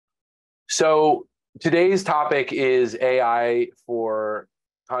So today's topic is AI for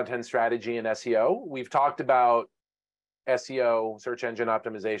content strategy and SEO. We've talked about SEO, search engine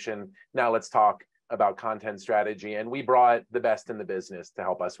optimization. Now let's talk about content strategy. And we brought the best in the business to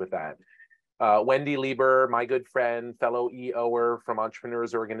help us with that. Wendy Lieber, my good friend, fellow EOer from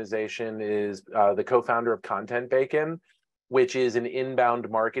Entrepreneurs Organization, is the co-founder of Content Bacon, which is an inbound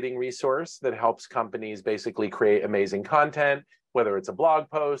marketing resource that helps companies basically create amazing content, whether it's a blog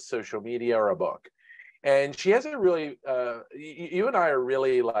post, social media, or a book. And she has a really, you and I are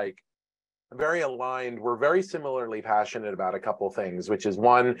really very aligned. We're very similarly passionate about a couple things, which is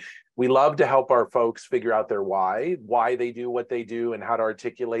one, we love to help our folks figure out their why they do what they do, and how to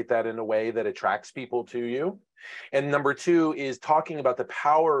articulate that in a way that attracts people to you. And number two is talking about the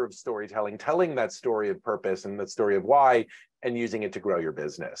power of storytelling, telling that story of purpose and that story of why, and using it to grow your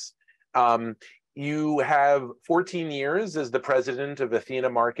business. You have 14 years as the president of Athena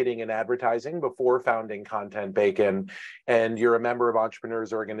Marketing and Advertising before founding Content Bacon, and you're a member of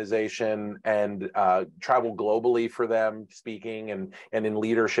Entrepreneurs Organization and travel globally for them, speaking and in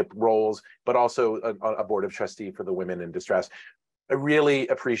leadership roles, but also a board of trustee for the Women in Distress. I really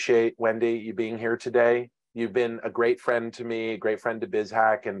appreciate, Wendy, you being here today. You've been a great friend to me, a great friend to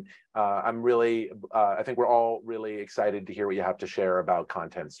BizHack, and I'm really, I think we're all really excited to hear what you have to share about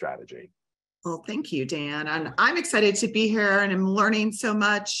content strategy. Well, thank you, Dan. And I'm excited to be here, and I'm learning so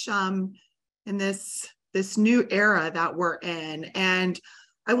much in this new era that we're in. And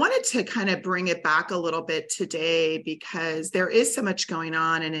I wanted to kind of bring it back a little bit today because there is so much going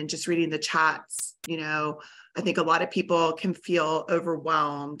on. And in just reading the chats, I think a lot of people can feel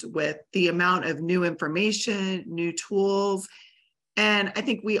overwhelmed with the amount of new information, new tools. And I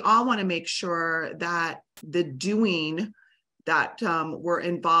think we all want to make sure that the doing that we're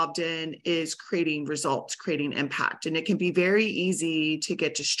involved in is creating results, creating impact. And it can be very easy to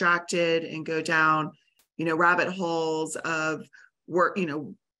get distracted and go down, rabbit holes of work,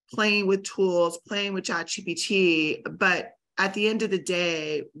 playing with tools, playing with ChatGPT. But at the end of the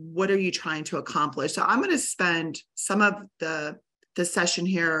day, what are you trying to accomplish? So I'm going to spend some of the session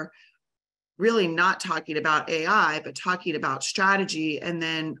here really not talking about AI, but talking about strategy, and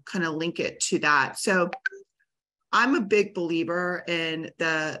then kind of link it to that. So I'm a big believer in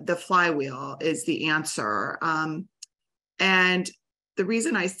the flywheel is the answer. And the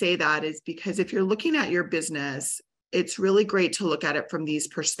reason I say that is because if you're looking at your business, it's really great to look at it from these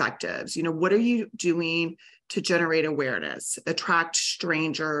perspectives. What are you doing to generate awareness, attract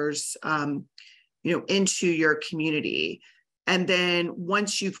strangers, into your community? And then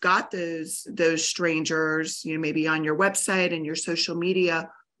once you've got those strangers, maybe on your website and your social media,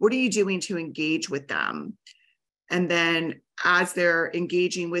 what are you doing to engage with them? And then as they're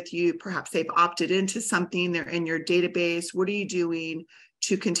engaging with you, perhaps they've opted into something, they're in your database. What are you doing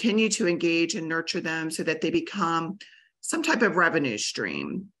to continue to engage and nurture them so that they become some type of revenue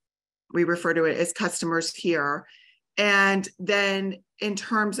stream? We refer to it as customers here. And then in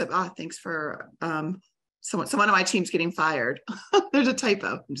terms of, thanks for someone on my team's getting fired. There's a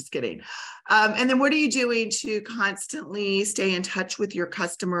typo, I'm just kidding. And then what are you doing to constantly stay in touch with your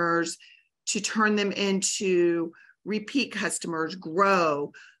customers, to turn them into repeat customers,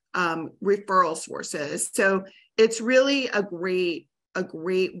 grow referral sources? So it's really a great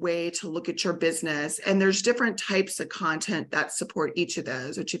way to look at your business. And there's different types of content that support each of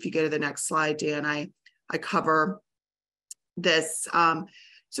those, which if you go to the next slide, Dan, I cover this.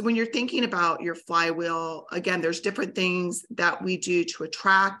 So when you're thinking about your flywheel, again, there's different things that we do to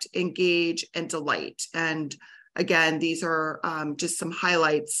attract, engage, and delight. And again, these are just some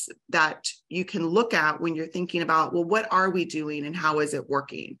highlights that you can look at when you're thinking about, well, what are we doing and how is it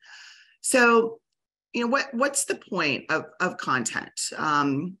working? So, what's the point of content?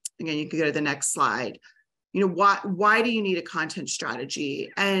 Again, you can go to the next slide. Why do you need a content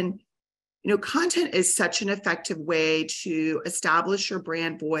strategy? And, content is such an effective way to establish your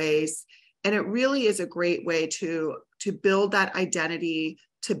brand voice. And it really is a great way to build that identity,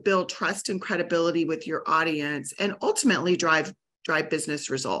 to build trust and credibility with your audience, and ultimately drive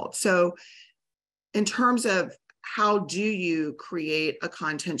business results. So in terms of how do you create a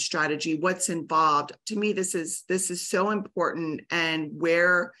content strategy, what's involved, to me, this is so important, and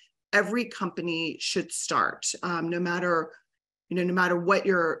where every company should start, no matter what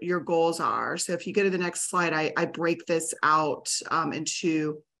your goals are. So if you go to the next slide, I break this out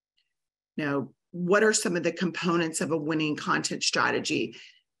into, what are some of the components of a winning content strategy?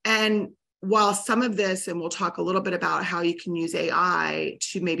 And while some of this, and we'll talk a little bit about how you can use AI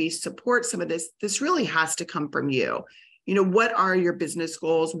to maybe support some of this really has to come from you. What are your business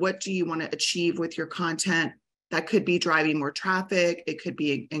goals? What do you want to achieve with your content? That could be driving more traffic. It could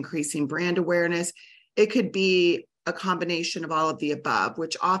be increasing brand awareness. It could be a combination of all of the above,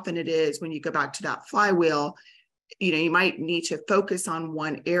 which often it is when you go back to that flywheel. You might need to focus on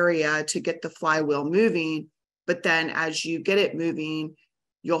one area to get the flywheel moving, but then as you get it moving,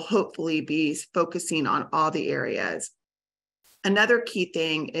 you'll hopefully be focusing on all the areas. Another key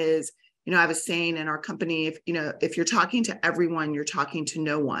thing is, I was saying in our company, if you're talking to everyone, you're talking to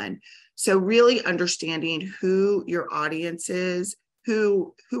no one. So really understanding who your audience is,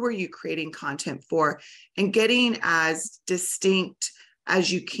 who are you creating content for, and getting as distinct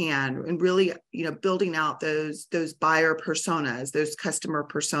as you can, and really, building out those buyer personas, those customer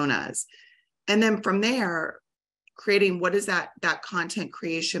personas. And then from there, creating, what does that content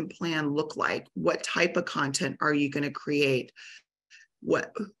creation plan look like? What type of content are you going to create?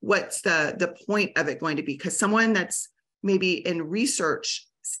 What's the point of it going to be? Because someone that's maybe in research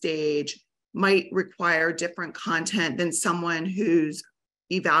stage might require different content than someone who's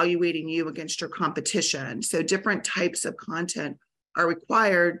evaluating you against your competition. So different types of content are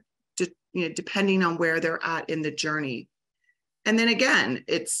required to, depending on where they're at in the journey. And then again,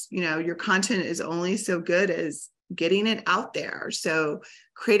 it's, your content is only so good as getting it out there. So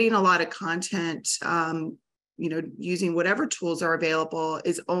creating a lot of content, using whatever tools are available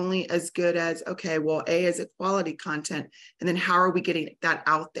is only as good as, okay, well, A, is it quality content? And then how are we getting that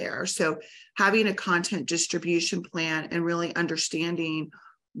out there? So having a content distribution plan and really understanding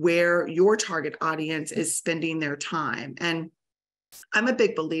where your target audience is spending their time. And I'm a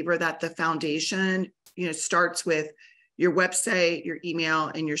big believer that the foundation, starts with your website, your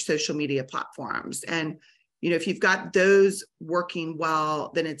email, and your social media platforms. And, if you've got those working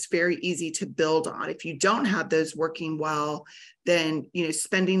well, then it's very easy to build on. If you don't have those working well, then,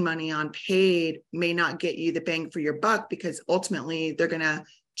 spending money on paid may not get you the bang for your buck, because ultimately they're going to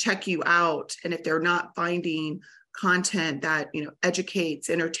check you out. And if they're not finding content that,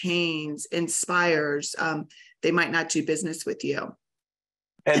 educates, entertains, inspires, they might not do business with you.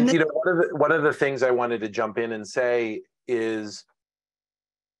 And then, one of the things I wanted to jump in and say is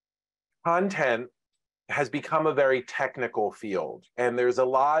content has become a very technical field, and there's a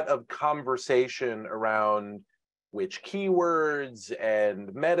lot of conversation around which keywords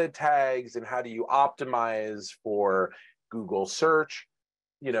and meta tags and how do you optimize for Google search,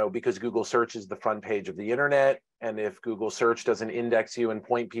 because Google search is the front page of the internet. And if Google search doesn't index you and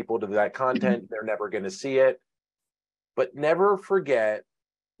point people to that content, they're never going to see it. But never forget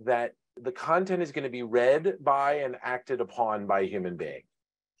that the content is going to be read by and acted upon by a human being.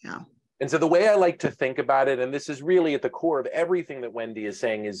 Yeah. And so the way I like to think about it, and this is really at the core of everything that Wendy is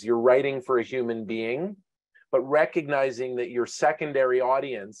saying, is you're writing for a human being, but recognizing that your secondary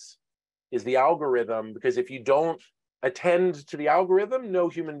audience is the algorithm, because if you don't attend to the algorithm, no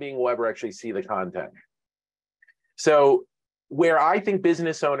human being will ever actually see the content. So where I think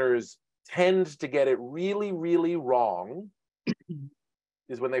business owners tend to get it really, really wrong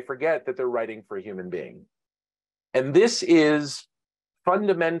is when they forget that they're writing for a human being. And this is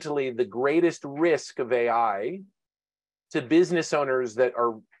fundamentally the greatest risk of AI to business owners that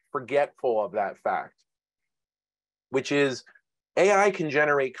are forgetful of that fact, which is AI can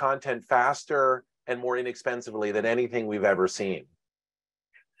generate content faster and more inexpensively than anything we've ever seen.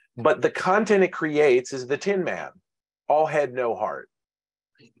 But the content it creates is the Tin Man, all head, no heart.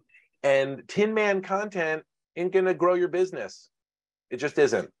 And Tin Man content ain't going to grow your business. It just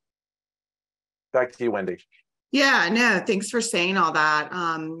isn't. Back to you, Wendy. Yeah, no, thanks for saying all that.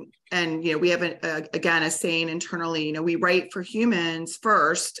 And, we have, again, a saying internally, we write for humans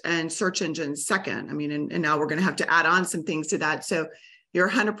first and search engines second. I mean, and now we're going to have to add on some things to that. So you're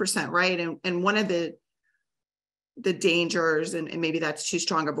 100% right. And one of the dangers, and maybe that's too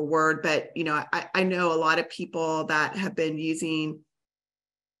strong of a word, but, I know a lot of people that have been using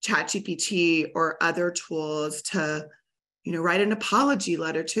ChatGPT or other tools to write an apology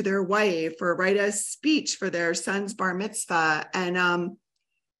letter to their wife or write a speech for their son's bar mitzvah. And,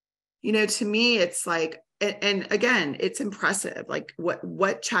 to me, it's like, and again, it's impressive. Like what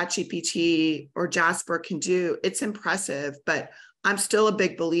ChatGPT or Jasper can do, it's impressive, but I'm still a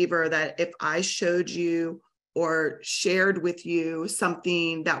big believer that if I showed you or shared with you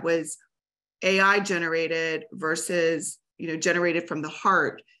something that was AI generated versus, generated from the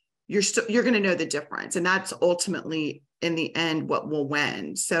heart, you're going to know the difference. And that's ultimately in the end what will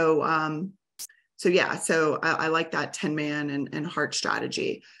win. So I like that 10-man and heart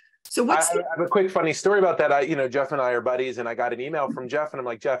strategy. So I have a quick funny story about that. Jeff and I are buddies, and I got an email from Jeff, and I'm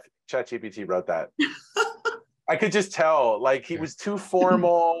like, Jeff, ChatGPT wrote that. I could just tell, like, he was too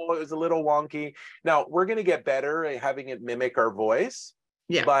formal. It was a little wonky. Now we're going to get better at having it mimic our voice.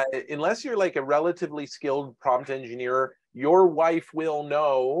 Yeah. But unless you're like a relatively skilled prompt engineer, your wife will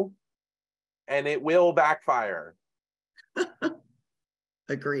know and it will backfire.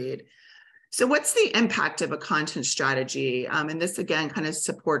 Agreed. So what's the impact of a content strategy? And this again kind of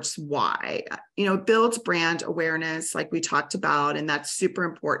supports why. It builds brand awareness, like we talked about, and that's super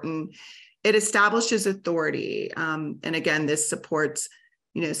important. It establishes authority. And again, this supports,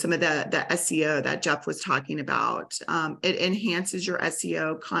 some of the SEO that Jeff was talking about. It enhances your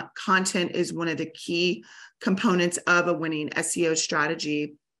SEO. Content is one of the key components of a winning SEO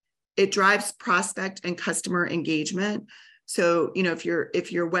strategy. It drives prospect and customer engagement. So, if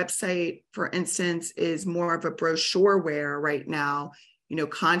your website, for instance, is more of a brochureware right now,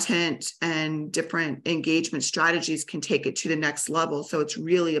 content and different engagement strategies can take it to the next level. So it's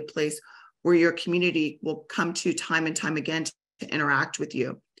really a place where your community will come to time and time again to interact with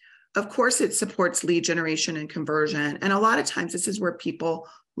you. Of course, it supports lead generation and conversion. And a lot of times this is where people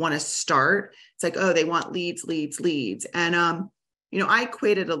want to start. It's like, oh, they want leads. And, I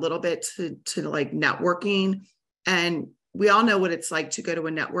equated a little bit to like networking, and we all know what it's like to go to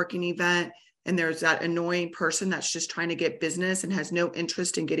a networking event and there's that annoying person that's just trying to get business and has no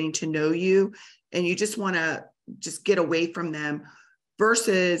interest in getting to know you. And you just want to just get away from them,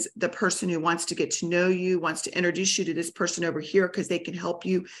 versus the person who wants to get to know you, wants to introduce you to this person over here because they can help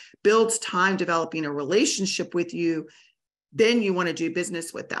you, builds time developing a relationship with you. Then you want to do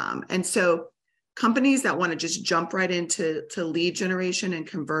business with them. And so companies that want to just jump right into lead generation and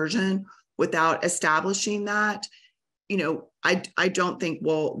conversion without establishing that, I don't think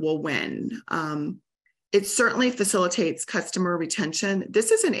we'll win. It certainly facilitates customer retention. This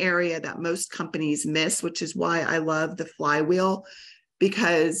is an area that most companies miss, which is why I love the flywheel,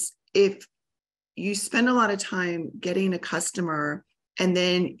 because if you spend a lot of time getting a customer and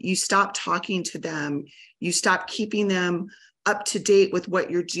then you stop talking to them, you stop keeping them up to date with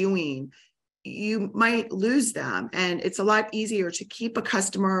what you're doing, you might lose them. And it's a lot easier to keep a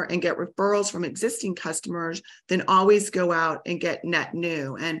customer and get referrals from existing customers than always go out and get net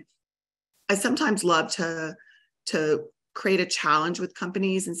new. And I sometimes love to create a challenge with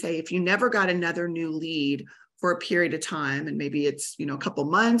companies and say, if you never got another new lead for a period of time, and maybe it's, a couple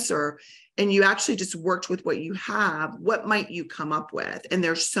months, and you actually just worked with what you have, what might you come up with? And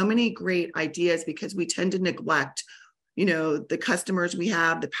there's so many great ideas, because we tend to neglect the customers we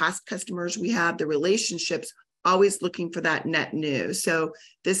have, the past customers we have, the relationships, always looking for that net new. So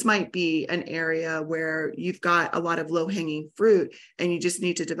this might be an area where you've got a lot of low-hanging fruit and you just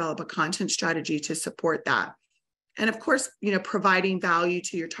need to develop a content strategy to support that. And of course, providing value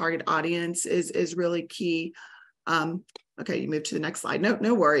to your target audience is really key. Okay, you move to the next slide.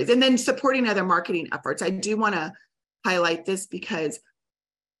 No worries. And then supporting other marketing efforts. I do want to highlight this because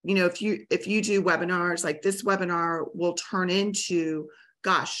if you do webinars, like this webinar will turn into,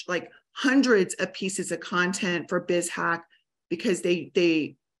 like hundreds of pieces of content for BizHack, because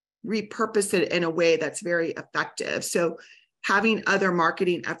they repurpose it in a way that's very effective. So having other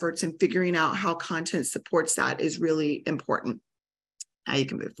marketing efforts and figuring out how content supports that is really important. Now you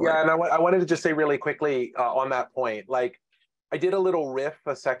can move forward. Yeah, and I wanted to just say really quickly on that point, like I did a little riff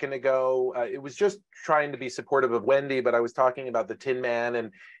a second ago. It was just trying to be supportive of Wendy, but I was talking about the Tin Man,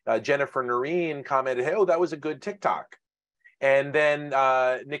 and Jennifer Noreen commented, hey, oh, that was a good TikTok. And then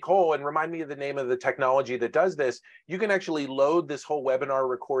Nicole, and remind me of the name of the technology that does this, you can actually load this whole webinar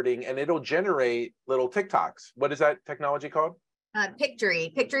recording and it'll generate little TikToks. What is that technology called?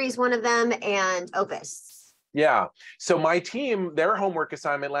 Pictory. Pictory is one of them, and Opus. Yeah. So my team, their homework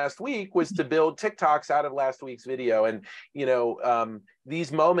assignment last week was to build TikToks out of last week's video. And,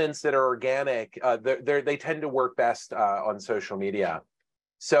 these moments that are organic, they tend to work best on social media.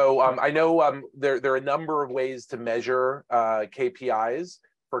 So I know there are a number of ways to measure KPIs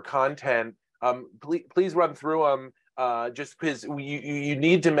for content. Please run through them, just because you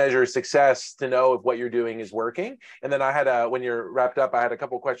need to measure success to know if what you're doing is working. And then when you're wrapped up, I had a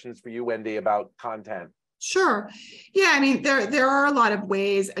couple of questions for you, Wendy, about content. Sure. Yeah, I mean, there are a lot of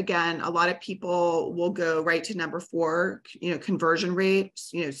ways. Again, a lot of people will go right to number 4, conversion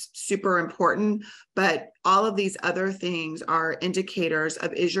rates, super important. But all of these other things are indicators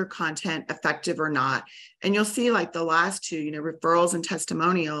of, is your content effective or not? And you'll see like the last 2, referrals and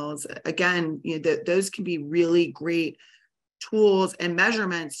testimonials, again, those can be really great tools and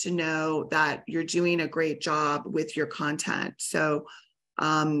measurements to know that you're doing a great job with your content. So,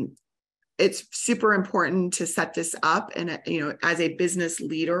 it's super important to set this up. And, as a business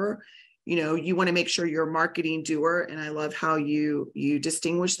leader, you want to make sure you're a marketing doer. And I love how you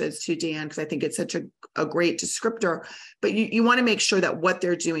distinguish those two, Dan, because I think it's such a great descriptor. But you want to make sure that what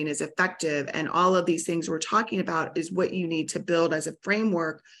they're doing is effective. And all of these things we're talking about is what you need to build as a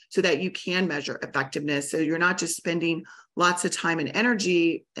framework so that you can measure effectiveness. So you're not just spending lots of time and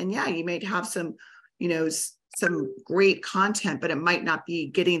energy. And yeah, you may have some great content, but it might not be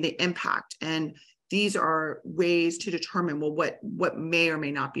getting the impact. And these are ways to determine, well, what may or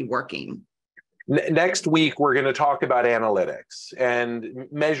may not be working. Next week, we're going to talk about analytics and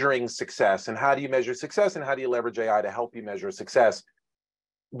measuring success, and how do you measure success, and how do you leverage AI to help you measure success.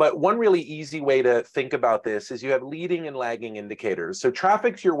 But one really easy way to think about this is you have leading and lagging indicators. So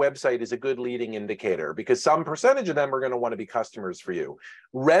traffic to your website is a good leading indicator because some percentage of them are going to want to be customers for you.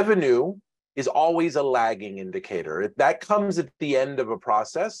 Revenue is always a lagging indicator. That comes at the end of a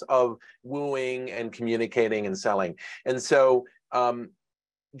process of wooing and communicating and selling. And so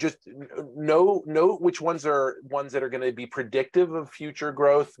just know which ones are ones that are going to be predictive of future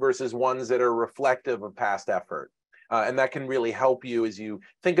growth versus ones that are reflective of past effort. And that can really help you as you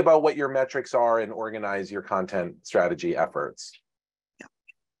think about what your metrics are and organize your content strategy efforts.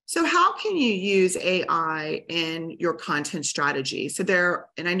 So how can you use AI in your content strategy? So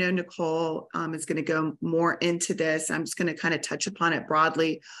and I know Nicole is going to go more into this. I'm just going to kind of touch upon it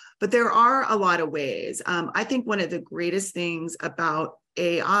broadly, but there are a lot of ways. I think one of the greatest things about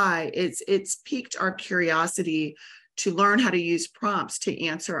AI is it's piqued our curiosity to learn how to use prompts to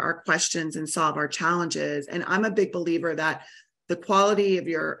answer our questions and solve our challenges. And I'm a big believer that the quality of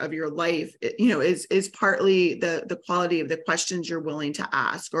your life, is partly the quality of the questions you're willing to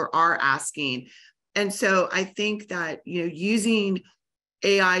ask or are asking. And so I think that, using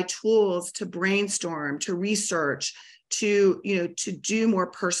AI tools to brainstorm, to research, to do more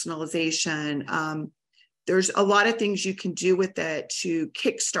personalization. There's a lot of things you can do with it to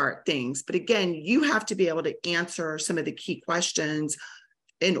kickstart things. But again, you have to be able to answer some of the key questions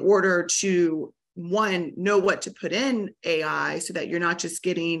in order to, one, know what to put in AI so that you're not just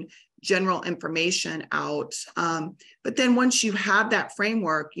getting general information out. But then once you have that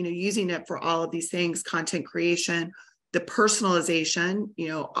framework, using it for all of these things, content creation, the personalization,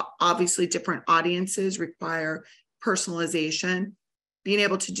 obviously different audiences require personalization. Being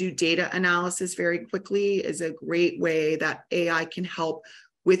able to do data analysis very quickly is a great way that AI can help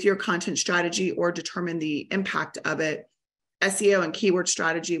with your content strategy or determine the impact of it. SEO and keyword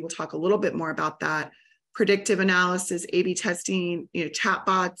strategy, we'll talk a little bit more about that. Predictive analysis, A/B testing,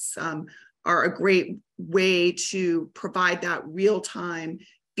 chatbots are a great way to provide that real-time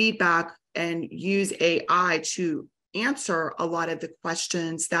feedback and use AI to answer a lot of the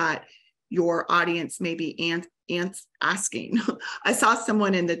questions that your audience may be asking. I saw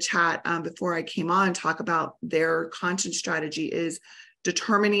someone in the chat before I came on talk about their content strategy is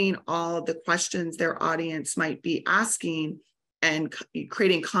determining all of the questions their audience might be asking and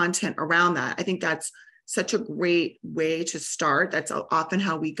creating content around that. I think that's such a great way to start. That's often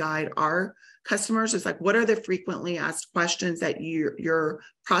how we guide our customers. It's like, what are the frequently asked questions that your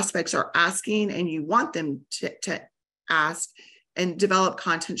prospects are asking and you want them to ask, and develop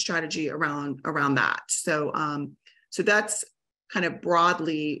content strategy around that. So that's kind of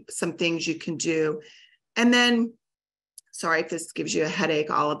broadly some things you can do. And then, sorry if this gives you a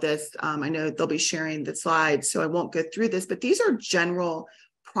headache, all of this. I know they'll be sharing the slides, so I won't go through this, but these are general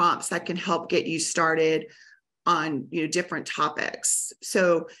prompts that can help get you started on different topics.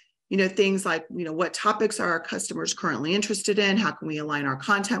 So things like what topics are our customers currently interested in? How can we align our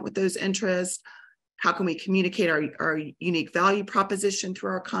content with those interests? How can we communicate our unique value proposition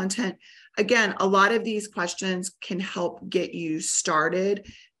through our content? Again, a lot of these questions can help get you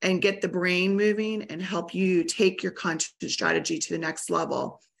started and get the brain moving and help you take your content strategy to the next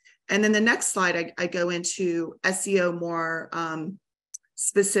level. And then the next slide, I go into SEO more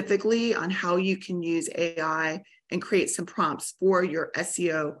specifically on how you can use AI and create some prompts for your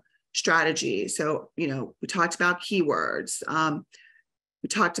SEO strategy. So, we talked about keywords. We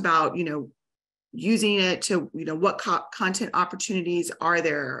talked about, using it to, what content opportunities are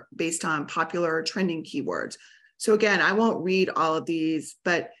there based on popular trending keywords. So again, I won't read all of these,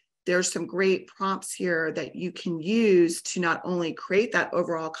 but there's some great prompts here that you can use to not only create that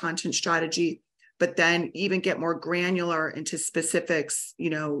overall content strategy, but then even get more granular into specifics,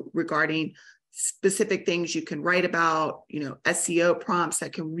 regarding specific things you can write about, SEO prompts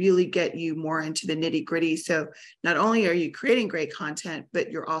that can really get you more into the nitty gritty. So not only are you creating great content,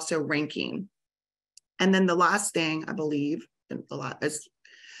 but you're also ranking. And then the last thing, I believe, I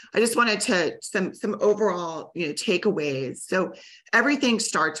just wanted to some overall takeaways. So everything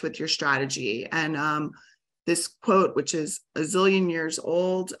starts with your strategy, and this quote, which is a zillion years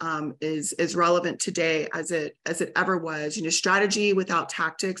old, is relevant today as it ever was. Strategy without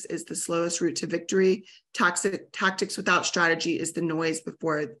tactics is the slowest route to victory. Tactics without strategy is the noise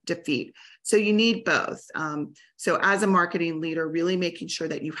before defeat. So you need both. So as a marketing leader, really making sure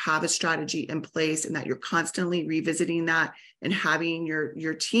that you have a strategy in place and that you're constantly revisiting that and having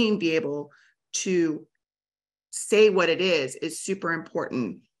your team be able to say what it is super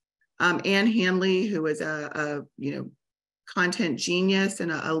important. Ann Handley, who is a content genius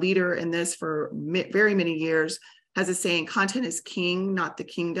and a leader in this for very many years, has a saying: content is king, not the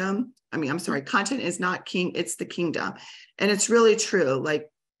kingdom. Content is not king, it's the kingdom. And it's really true. Like,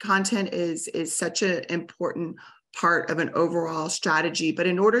 content is such an important part of an overall strategy. But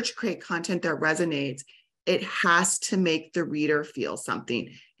in order to create content that resonates, it has to make the reader feel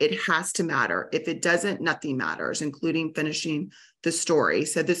something. It has to matter. If it doesn't, nothing matters, including finishing the story.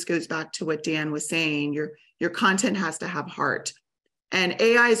 So this goes back to what Dan was saying. Your content has to have heart. And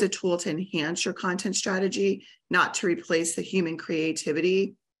AI is a tool to enhance your content strategy, not to replace the human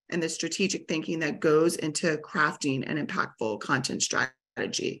creativity and the strategic thinking that goes into crafting an impactful content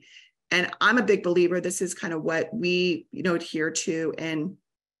strategy. And I'm a big believer, this is kind of what we adhere to in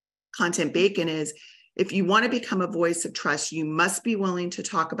Content Bacon, is if you want to become a voice of trust, you must be willing to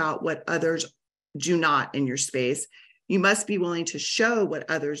talk about what others do not in your space. You must be willing to show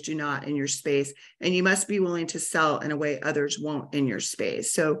what others do not in your space, and you must be willing to sell in a way others won't in your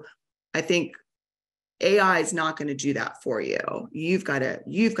space. So I think AI is not going to do that for you. You've got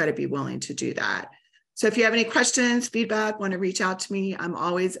to be willing to do that. So if you have any questions, feedback, want to reach out to me, I'm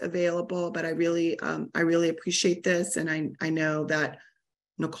always available. But I really appreciate this, and I know that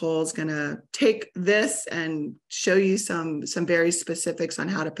Nicole's going to take this and show you some very specifics on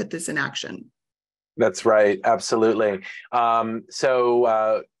how to put this in action. That's right. Absolutely.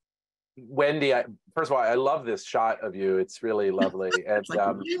 So Wendy, first of all, I love this shot of you. It's really lovely. And it's like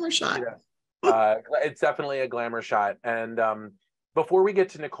a glamour shot. It's definitely a glamour shot. And before we get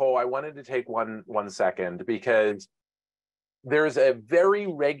to Nicole, I wanted to take one second, because there's a very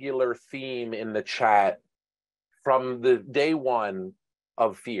regular theme in the chat from the day one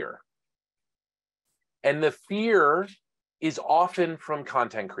of fear. And the fear is often from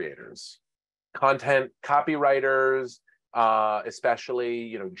content creators, content copywriters,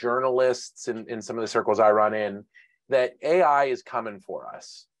 especially journalists in some of the circles I run in, that AI is coming for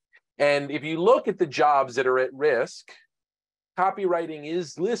us. And if you look at the jobs that are at risk, copywriting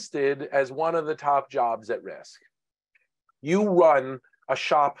is listed as one of the top jobs at risk. You run a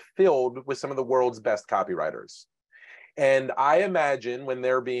shop filled with some of the world's best copywriters. And I imagine when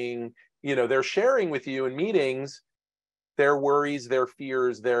they're being, they're sharing with you in meetings their worries, their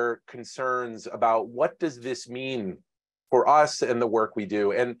fears, their concerns about what does this mean for us and the work we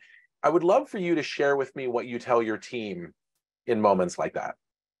do. And I would love for you to share with me what you tell your team in moments like that.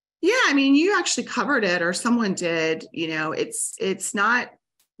 Yeah, you actually covered it, or someone did. It's not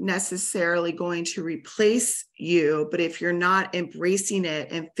necessarily going to replace you, but if you're not embracing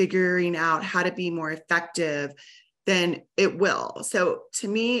it and figuring out how to be more effective, then it will. So to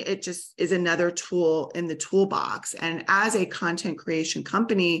me, it just is another tool in the toolbox. And as a content creation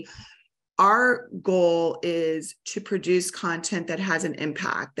company, our goal is to produce content that has an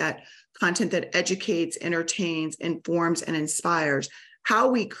impact, that content that educates, entertains, informs, and inspires. How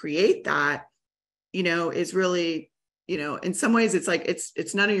we create that, is really, in some ways it's like,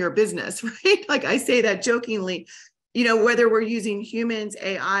 it's none of your business, right? Like I say that jokingly, whether we're using humans,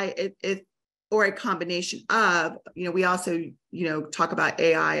 AI, or a combination of, we also, talk about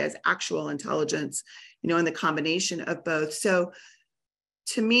AI as actual intelligence, and the combination of both. So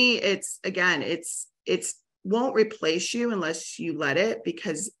to me, it's won't replace you unless you let it,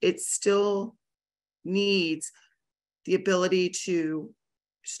 because it still needs the ability to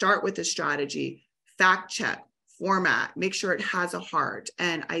start with a strategy, fact check, format, make sure it has a heart.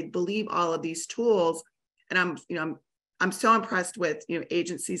 And I believe all of these tools, and I'm so impressed with,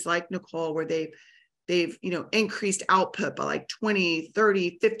 agencies like Nicole, where they've increased output by like 20,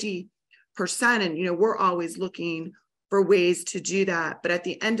 30, 50%. And, we're always looking for ways to do that. But at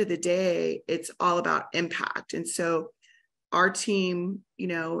the end of the day, it's all about impact. And so our team,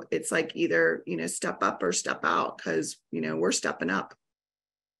 it's like either, step up or step out, because, we're stepping up.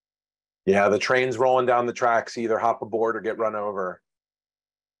 Yeah, the train's rolling down the tracks, either hop aboard or get run over.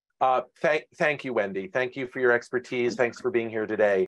 Thank you, Wendy. Thank you for your expertise. Thanks for being here today.